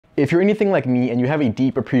If you're anything like me and you have a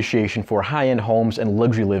deep appreciation for high-end homes and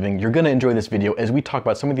luxury living, you're gonna enjoy this video as we talk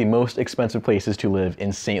about some of the most expensive places to live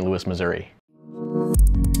in St. Louis, Missouri.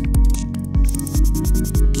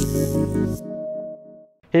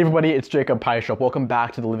 Hey everybody, it's Jacob Pie-Shop. Welcome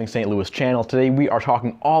back to the Living St. Louis channel. Today we are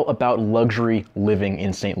talking all about luxury living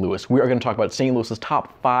in St. Louis. We are going to talk about St. Louis's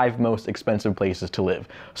top 5 most expensive places to live.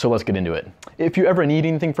 So let's get into it. If you ever need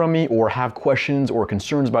anything from me or have questions or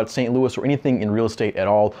concerns about St. Louis or anything in real estate at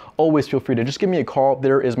all, always feel free to just give me a call.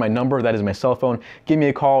 There is my number, that is my cell phone. Give me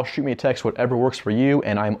a call, shoot me a text, whatever works for you,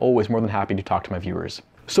 and I'm always more than happy to talk to my viewers.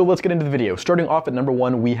 So let's get into the video. Starting off at number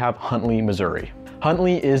 1, we have Huntleigh, Missouri.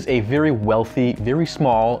 Huntleigh is a very wealthy, very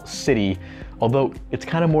small city, although it's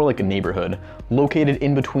kind of more like a neighborhood, located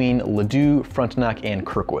in between Ladue, Frontenac, and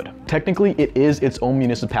Kirkwood. Technically, it is its own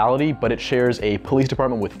municipality, but it shares a police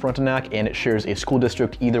department with Frontenac, and it shares a school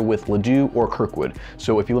district either with Ladue or Kirkwood.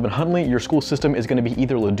 So if you live in Huntleigh, your school system is going to be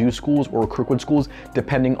either Ladue schools or Kirkwood schools,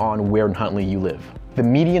 depending on where in Huntleigh you live. The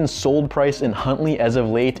median sold price in Huntleigh as of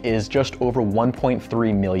late is just over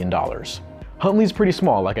 $1.3 million. Huntleigh's pretty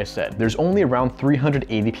small, like I said. There's only around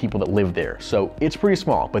 380 people that live there, so it's pretty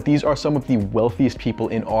small, but these are some of the wealthiest people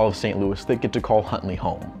in all of St. Louis that get to call Huntleigh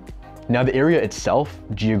home. Now the area itself,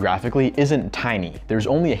 geographically, isn't tiny. There's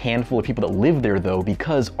only a handful of people that live there though,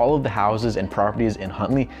 because all of the houses and properties in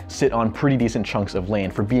Huntleigh sit on pretty decent chunks of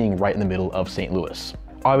land for being right in the middle of St. Louis.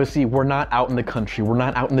 Obviously, we're not out in the country, we're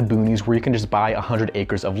not out in the boonies where you can just buy 100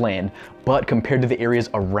 acres of land, but compared to the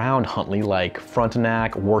areas around Huntleigh like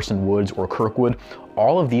Frontenac, Woods, or Kirkwood,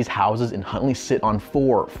 all of these houses in Huntleigh sit on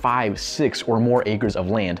 4, 5, 6 or more acres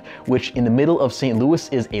of land, which in the middle of St. Louis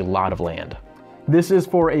is a lot of land. This is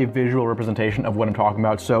for a visual representation of what I'm talking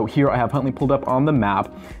about. So here I have Huntleigh pulled up on the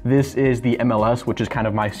map. This is the MLS, which is kind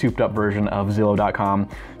of my souped up version of Zillow.com.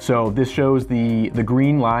 So this shows the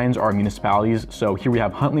green lines are municipalities. So here we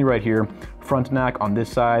have Huntleigh right here, Frontenac on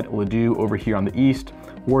this side, Ladue over here on the east,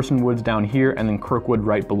 Woods down here, and then Kirkwood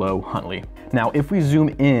right below Huntleigh. Now, if we zoom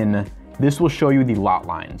in, this will show you the lot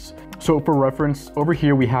lines. So for reference, over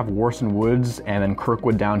here we have Woods and then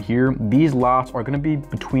Kirkwood down here. These lots are gonna be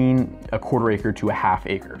between a 1/4 acre to a 1/2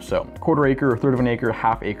 acre. So 1/4 acre, 1/3 of an acre,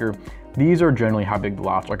 1/2 acre. These are generally how big the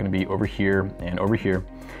lots are gonna be over here and over here.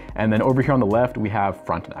 And then over here on the left, we have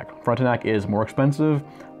Frontenac. Frontenac is more expensive,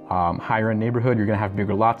 higher end neighborhood. You're gonna have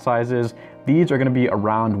bigger lot sizes. These are gonna be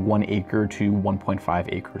around 1 acre to 1.5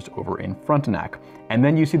 acres over in Frontenac. And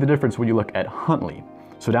then you see the difference when you look at Huntleigh.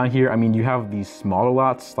 So down here, I mean, you have these smaller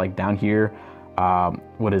lots, like down here,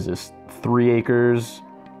 what is this, 3 acres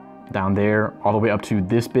down there, all the way up to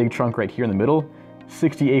this big chunk right here in the middle,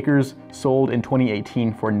 60 acres sold in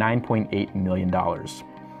 2018 for $9.8 million.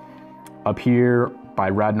 Up here by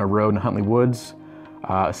Radnor Road and Huntleigh Woods,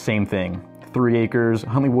 same thing, 3 acres.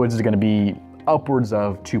 Huntleigh Woods is gonna be upwards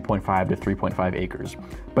of 2.5 to 3.5 acres.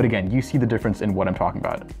 But again, you see the difference in what I'm talking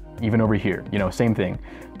about. Even over here, you know, same thing.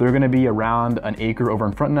 They're gonna be around an acre over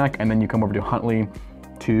in Frontenac, and then you come over to Huntleigh,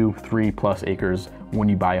 2, 3+ acres when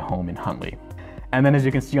you buy a home in Huntleigh. And then as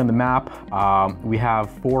you can see on the map, we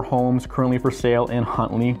have 4 homes currently for sale in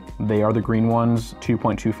Huntleigh. They are the green ones,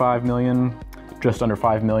 2.25 million, just under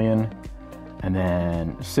 5 million, and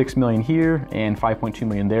then 6 million here and 5.2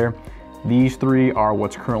 million there. These 3 are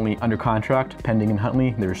what's currently under contract, pending in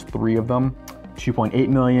Huntleigh. There's 3 of them. 2.8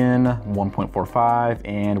 million, 1.45,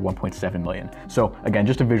 and 1.7 million. So again,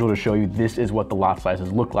 just a visual to show you, this is what the lot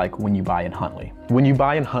sizes look like when you buy in Huntleigh. When you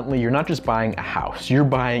buy in Huntleigh, you're not just buying a house, you're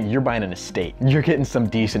buying an estate. You're getting some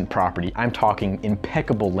decent property. I'm talking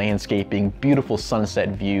impeccable landscaping, beautiful sunset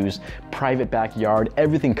views, private backyard,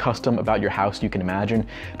 everything custom about your house you can imagine.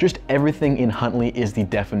 Just everything in Huntleigh is the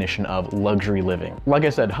definition of luxury living. Like I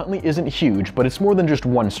said, Huntleigh isn't huge, but it's more than just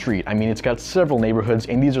one street. I mean, it's got several neighborhoods,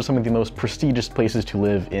 and these are some of the most prestigious places to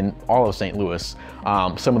live in all of St. Louis.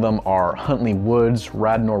 Some of them are Huntleigh Woods,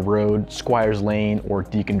 Radnor Road, Squires Lane, or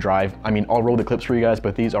Deacon Drive. I mean, I'll roll the clips for you guys,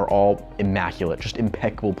 but these are all immaculate, just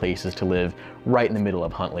impeccable places to live right in the middle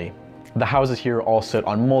of Huntleigh. The houses here all sit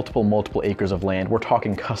on multiple acres of land. We're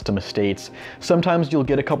talking custom estates. Sometimes you'll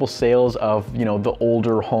get a couple sales of, you know, the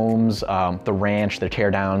older homes, the ranch, the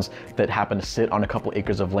teardowns that happen to sit on a couple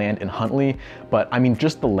acres of land in Huntleigh. But I mean,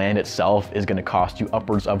 just the land itself is gonna cost you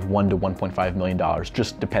upwards of $1 to $1.5 million,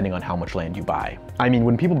 just depending on how much land you buy. I mean,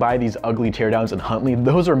 when people buy these ugly teardowns in Huntleigh,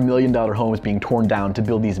 those are $1 million homes being torn down to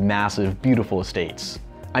build these massive, beautiful estates.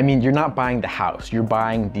 I mean, you're not buying the house, you're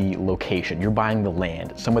buying the location, you're buying the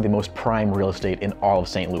land, some of the most prime real estate in all of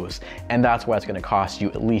St. Louis, and that's why it's gonna cost you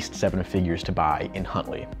at least 7 figures to buy in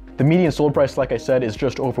Huntleigh. The median sold price, like I said, is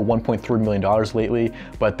just over $1.3 million lately,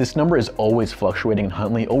 but this number is always fluctuating in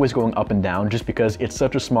Huntleigh, always going up and down just because it's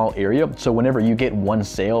such a small area. So whenever you get one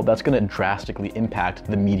sale, that's gonna drastically impact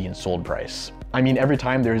the median sold price. I mean, every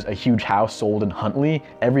time there's a huge house sold in Huntleigh,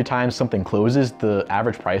 every time something closes, the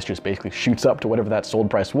average price just basically shoots up to whatever that sold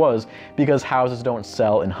price was because houses don't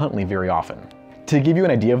sell in Huntleigh very often. To give you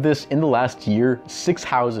an idea of this, in the last year, 6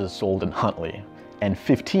 houses sold in Huntleigh and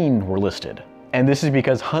 15 were listed. And this is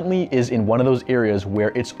because Huntleigh is in one of those areas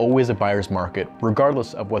where it's always a buyer's market.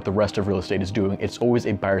 Regardless of what the rest of real estate is doing, it's always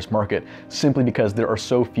a buyer's market simply because there are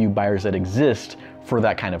so few buyers that exist for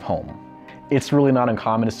that kind of home. It's really not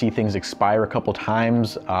uncommon to see things expire a couple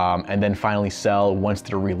times and then finally sell once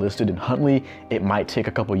they're relisted in Huntleigh. It might take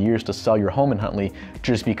a couple years to sell your home in Huntleigh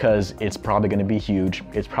just because it's probably gonna be huge,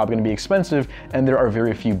 it's probably gonna be expensive, and there are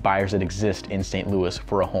very few buyers that exist in St. Louis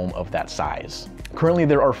for a home of that size. Currently,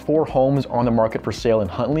 there are 4 homes on the market for sale in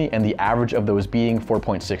Huntleigh, and the average of those being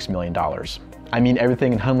 $4.6 million. I mean,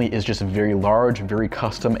 everything in Huntleigh is just very large, very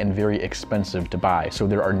custom, and very expensive to buy. So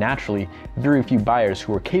there are naturally very few buyers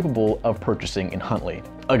who are capable of purchasing in Huntleigh.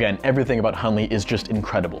 Again, everything about Huntleigh is just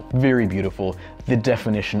incredible, very beautiful, the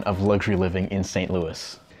definition of luxury living in St.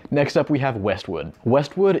 Louis. Next up, we have Westwood.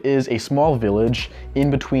 Westwood is a small village in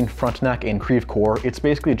between Frontenac and Creve Coeur. It's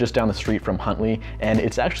basically just down the street from Huntleigh, and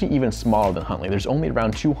it's actually even smaller than Huntleigh. There's only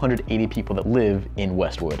around 280 people that live in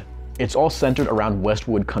Westwood. It's all centered around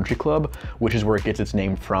Westwood Country Club, which is where it gets its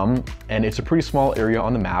name from, and it's a pretty small area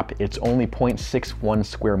on the map. It's only 0.61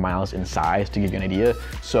 square miles in size, to give you an idea,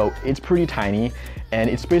 so it's pretty tiny, and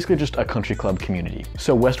it's basically just a country club community.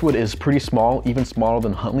 So Westwood is pretty small, even smaller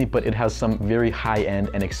than Huntleigh, but it has some very high-end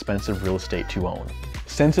and expensive real estate to own.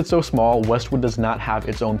 Since it's so small, Westwood does not have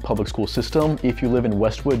its own public school system. If you live in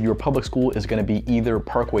Westwood, your public school is going to be either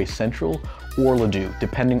Parkway Central or Ladue,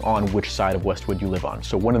 depending on which side of Westwood you live on.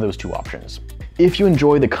 So one of those 2 options. If you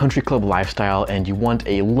enjoy the country club lifestyle and you want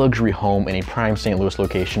a luxury home in a prime St. Louis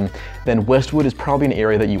location, then Westwood is probably an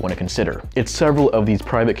area that you want to consider. It's several of these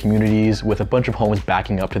private communities with a bunch of homes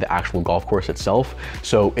backing up to the actual golf course itself.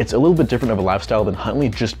 So it's a little bit different of a lifestyle than Huntleigh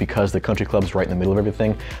just because the country club's right in the middle of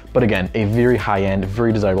everything. But again, a very high-end,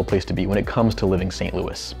 very desirable place to be when it comes to living St.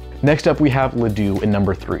 Louis. Next up, we have Ladue in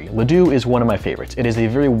number 3. Ladue is one of my favorites. It is a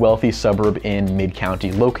very wealthy suburb in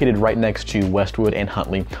Mid-County, located right next to Westwood and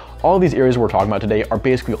Huntleigh. All of these areas we're talking about today are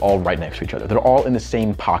basically all right next to each other. They're all in the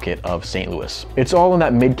same pocket of St. Louis. It's all in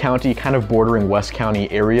that Mid-County, kind of bordering West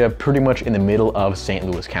County area, pretty much in the middle of St.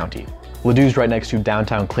 Louis County. Ladue's right next to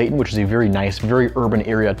downtown Clayton, which is a very nice, very urban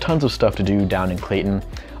area, tons of stuff to do down in Clayton.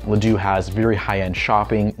 Ladue has very high-end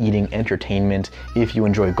shopping, eating, entertainment. If you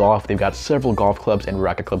enjoy golf, they've got several golf clubs and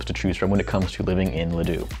racket clubs to choose from when it comes to living in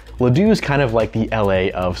Ladue. Ladue is kind of like the LA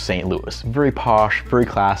of St. Louis. Very posh, very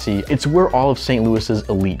classy. It's where all of St. Louis's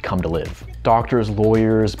elite come to live. Doctors,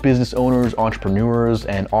 lawyers, business owners, entrepreneurs,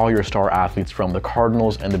 and all your star athletes from the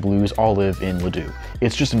Cardinals and the Blues all live in Ladue.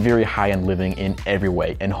 It's just very high-end living in every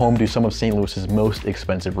way and home to some of St. Louis's most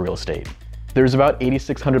expensive real estate. There's about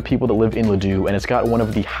 8,600 people that live in Ladue, and it's got one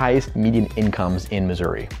of the highest median incomes in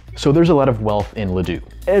Missouri. So there's a lot of wealth in Ladue.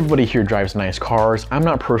 Everybody here drives nice cars. I'm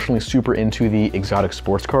not personally super into the exotic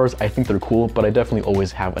sports cars. I think they're cool, but I definitely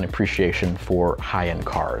always have an appreciation for high-end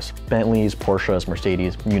cars. Bentleys, Porsches,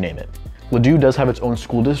 Mercedes, you name it. Ladue does have its own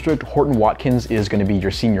school district. Horton Watkins is going to be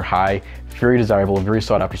your senior high. Very desirable, very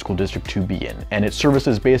sought after school district to be in. And it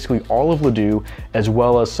services basically all of Ladue, as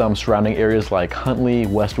well as some surrounding areas like Huntleigh,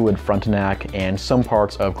 Westwood, Frontenac, and some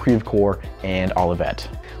parts of Creve Coeur and Olivet.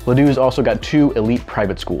 Ladue has also got 2 elite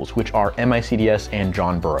private schools, which are MICDS and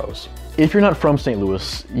John Burroughs. If you're not from St.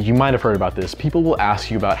 Louis, you might have heard about this. People will ask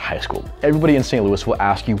you about high school. Everybody in St. Louis will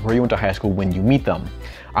ask you where you went to high school when you meet them.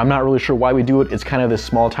 I'm not really sure why we do it. It's kind of this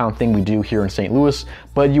small town thing we do here in St. Louis,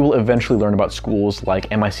 but you will eventually learn about schools like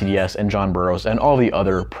MICDS and John Burroughs and all the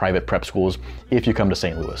other private prep schools if you come to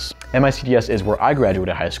St. Louis. MICDS is where I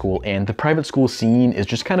graduated high school, and the private school scene is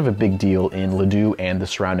just kind of a big deal in Ladue and the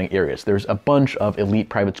surrounding areas. There's a bunch of elite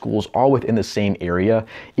private schools all within the same area,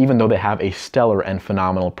 even though they have a stellar and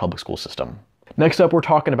phenomenal public school system. Next up, we're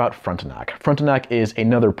talking about Frontenac. Frontenac is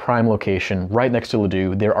another prime location right next to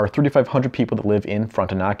Ladue. There are 3,500 people that live in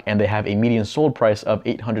Frontenac, and they have a median sold price of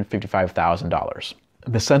 $855,000.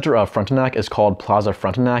 The center of Frontenac is called Plaza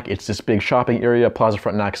Frontenac. It's this big shopping area. Plaza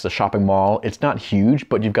Frontenac is a shopping mall. It's not huge,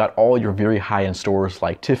 but you've got all your very high-end stores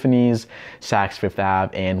like Tiffany's, Saks Fifth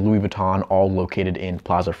Ave, and Louis Vuitton all located in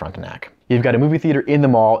Plaza Frontenac. You've got a movie theater in the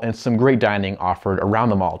mall and some great dining offered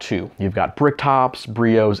around the mall too. You've got Bricktops,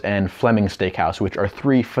 Brio's, and Fleming's Steakhouse, which are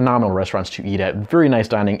three phenomenal restaurants to eat at. Very nice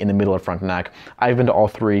dining in the middle of Frontenac. I've been to all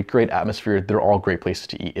three, great atmosphere. They're all great places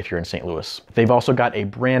to eat if you're in St. Louis. They've also got a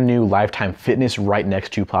brand new Lifetime Fitness right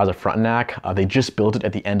next to Plaza Frontenac. They just built it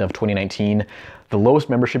at the end of 2019. The lowest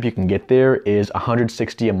membership you can get there is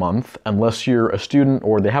 $160 a month, unless you're a student,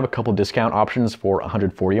 or they have a couple discount options for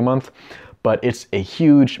 $140 a month. But it's a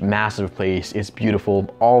huge, massive place. It's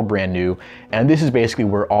beautiful, all brand new. And this is basically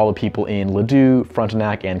where all the people in Ladue,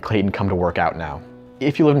 Frontenac, and Clayton come to work out now.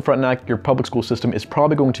 If you live in Frontenac, your public school system is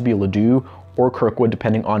probably going to be Ladue or Kirkwood,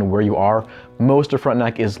 depending on where you are. Most of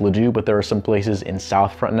Frontenac is Ladue, but there are some places in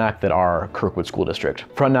South Frontenac that are Kirkwood School District.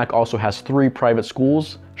 Frontenac also has three private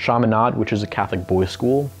schools, Chaminade, which is a Catholic boys'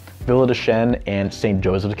 school, Villa de Chêne, and St.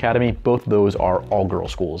 Joseph's Academy. Both of those are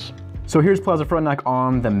all-girls schools. So here's Plaza Frontenac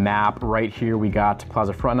on the map. Right here we got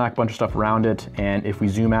Plaza Frontenac, bunch of stuff around it. And if we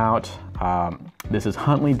zoom out, this is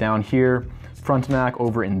Huntleigh down here, Frontenac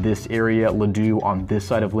over in this area, Ladue on this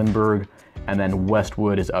side of Lindbergh, and then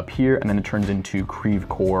Westwood is up here, and then it turns into Creve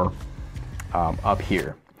Coeur up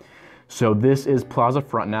here. So this is Plaza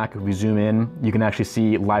Frontenac. If we zoom in, you can actually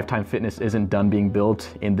see Lifetime Fitness isn't done being built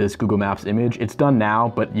in this Google Maps image. It's done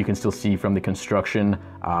now, but you can still see from the construction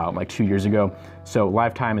like 2 years ago. So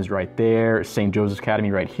Lifetime is right there, St. Joseph's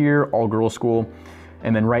Academy right here, all-girls school.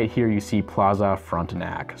 And then right here you see Plaza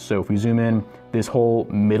Frontenac. So if we zoom in, this whole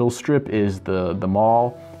middle strip is the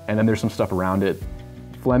mall, and then there's some stuff around it.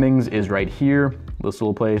 Fleming's is right here, this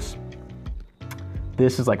little place.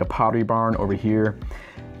 This is like a Pottery Barn over here.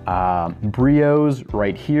 Brio's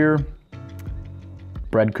right here,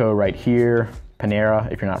 Breadco right here,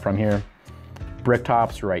 Panera if you're not from here,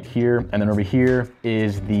 Bricktops right here, and then over here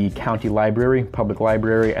is the county library, public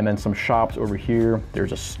library, and then some shops over here.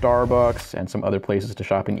 There's a Starbucks and some other places to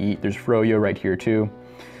shop and eat. There's Froyo right here too.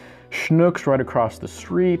 Schnucks right across the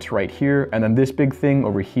street right here, and then this big thing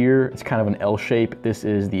over here, it's kind of an L shape. This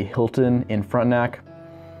is the Hilton in Frontenac.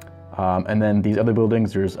 And then these other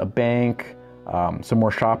buildings, there's a bank, some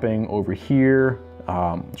more shopping over here,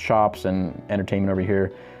 shops and entertainment over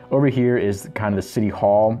here. Over here is kind of the city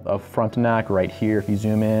hall of Frontenac right here if you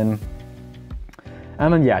zoom in.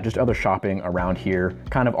 And then yeah, just other shopping around here,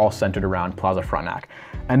 kind of all centered around Plaza Frontenac.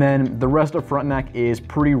 And then the rest of Frontenac is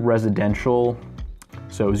pretty residential.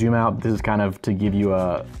 So zoom out, this is kind of to give you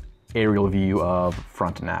a aerial view of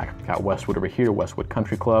Frontenac. Got Westwood over here, Westwood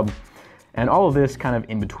Country Club. And all of this kind of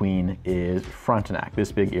in between is Frontenac,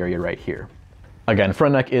 this big area right here. Again,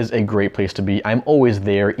 Frontenac is a great place to be. I'm always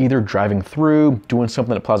there, either driving through, doing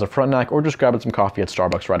something at Plaza Frontenac, or just grabbing some coffee at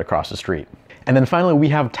Starbucks right across the street. And then finally, we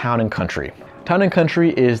have Town and Country. Town and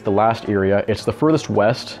Country is the last area. It's the furthest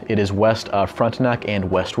west. It is west of Frontenac and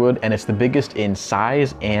Westwood, and it's the biggest in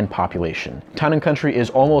size and population. Town and Country is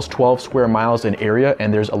almost 12 square miles in area,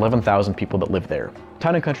 and there's 11,000 people that live there.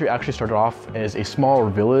 Town and Country actually started off as a smaller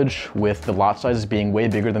village, with the lot sizes being way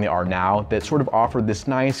bigger than they are now, that sort of offered this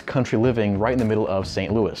nice country living right in the middle of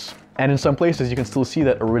St. Louis. And in some places you can still see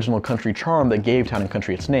that original country charm that gave Town and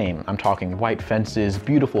Country its name. I'm talking white fences,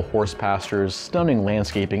 beautiful horse pastures, stunning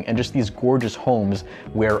landscaping, and just these gorgeous homes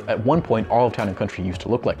where at one point all of Town and Country used to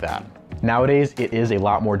look like that. Nowadays, it is a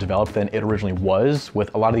lot more developed than it originally was,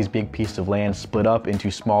 with a lot of these big pieces of land split up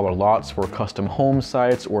into smaller lots for custom home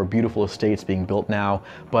sites or beautiful estates being built now.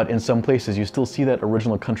 But in some places, you still see that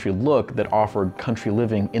original country look that offered country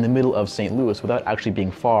living in the middle of St. Louis without actually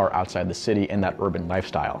being far outside the city and that urban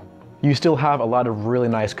lifestyle. You still have a lot of really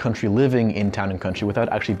nice country living in Town and Country without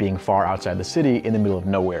actually being far outside the city in the middle of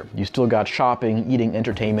nowhere. You still got shopping, eating,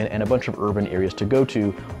 entertainment, and a bunch of urban areas to go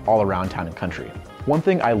to all around Town and Country. One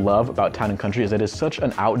thing I love about Town and Country is that it's such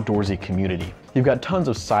an outdoorsy community. You've got tons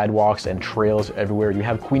of sidewalks and trails everywhere. You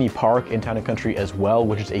have Queenie Park in Town and Country as well,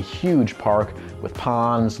 which is a huge park with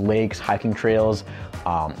ponds, lakes, hiking trails.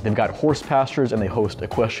 They've got horse pastures, and they host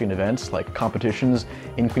equestrian events like competitions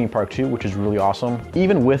in Queenie Park too, which is really awesome.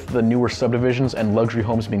 Even with the newer subdivisions and luxury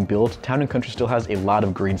homes being built, Town and Country still has a lot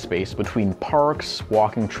of green space between parks,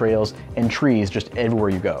 walking trails, and trees just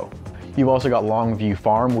everywhere you go. You've also got Longview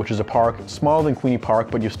Farm, which is a park smaller than Queenie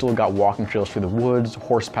Park, but you've still got walking trails through the woods,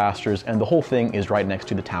 horse pastures, and the whole thing is right next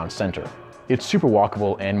to the town center. It's super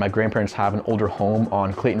walkable, and my grandparents have an older home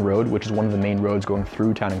on Clayton Road, which is one of the main roads going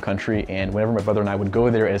through Town and Country, and whenever my brother and I would go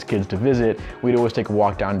there as kids to visit, we'd always take a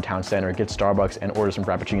walk down to town center, get Starbucks and order some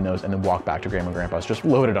Frappuccinos, and then walk back to Grandma and Grandpa's just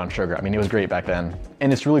loaded on sugar. I mean, it was great back then.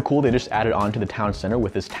 And it's really cool, they just added on to the town center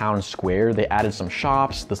with this town square. They added some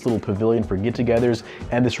shops, this little pavilion for get-togethers,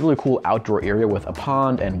 and this really cool outdoor area with a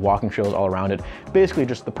pond and walking trails all around it. Basically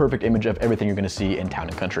just the perfect image of everything you're gonna see in Town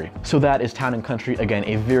and Country. So that is Town and Country. Again,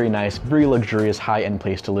 a very nice, very luxurious, high-end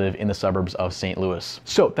place to live in the suburbs of St. Louis.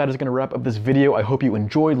 So that is gonna wrap up this video. I hope you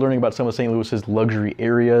enjoyed learning about some of St. Louis's luxury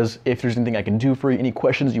areas. If there's anything I can do for you, any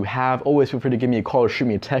questions you have, always feel free to give me a call or shoot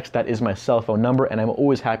me a text. That is my cell phone number, and I'm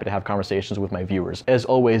always happy to have conversations with my viewers. As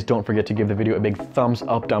always, don't forget to give the video a big thumbs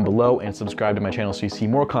up down below and subscribe to my channel so you see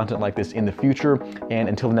more content like this in the future. And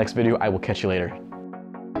until the next video, I will catch you later.